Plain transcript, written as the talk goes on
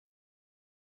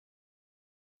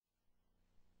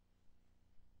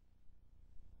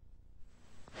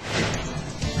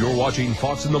watching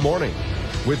Fox in the Morning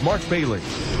with Mark Bailey,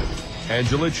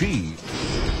 Angela Chi,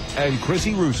 and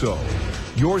Chrissy Russo,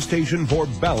 your station for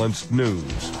balanced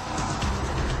news.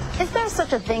 Is there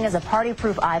such a thing as a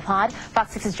party-proof iPod?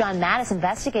 Fox 6's John Mattis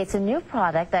investigates a new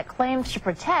product that claims to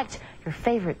protect your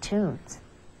favorite tunes.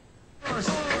 Just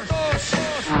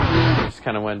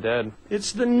kind of went dead.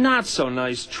 It's the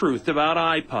not-so-nice truth about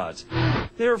iPods.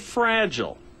 They're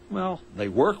fragile. Well, they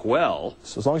work well.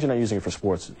 So as long as you're not using it for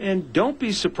sports. And don't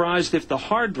be surprised if the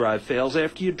hard drive fails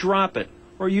after you drop it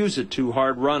or use it too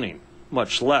hard running,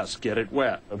 much less get it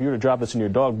wet. If you were to drop this in your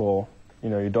dog bowl,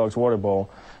 your dog's water bowl,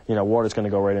 water's going to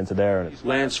go right into there.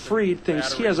 Lance Freed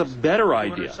thinks he has a better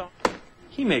idea.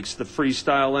 He makes the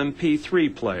Freestyle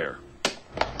MP3 player.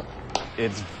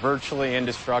 It's virtually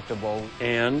indestructible.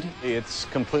 And it's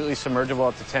completely submergible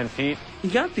up to 10 feet. He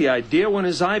got the idea when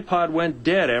his iPod went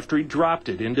dead after he dropped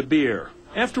it into beer.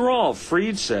 After all,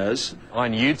 Freed says,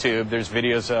 on YouTube, there's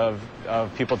videos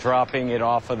of people dropping it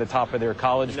off of the top of their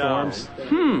college dorms.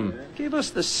 Gave us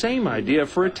the same idea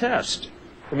for a test.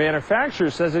 The manufacturer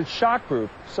says it's shockproof,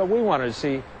 so we wanted to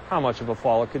see how much of a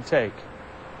fall it could take.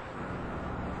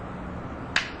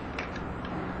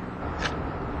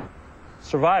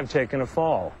 Survived taking a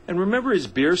fall. And remember his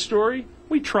beer story?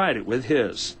 We tried it with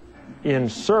his.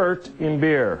 Insert in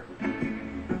beer.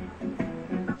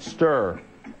 Stir.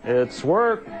 It's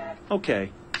work.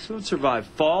 Okay, so it survived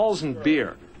falls and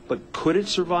beer. But could it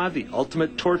survive the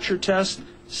ultimate torture test?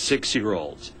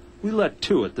 6-year-olds. We let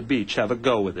 2 at the beach have a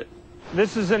go with it.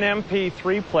 This is an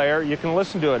MP3 player. You can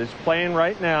listen to it. It's playing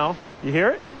right now. You hear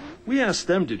it? We asked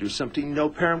them to do something no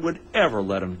parent would ever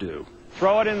let them do.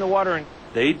 Throw it in the water and...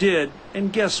 They did,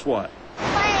 and guess what?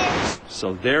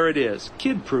 So there it is,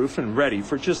 kid-proof and ready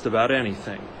for just about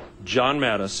anything. John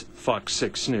Mattis, Fox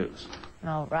 6 News.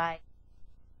 All right.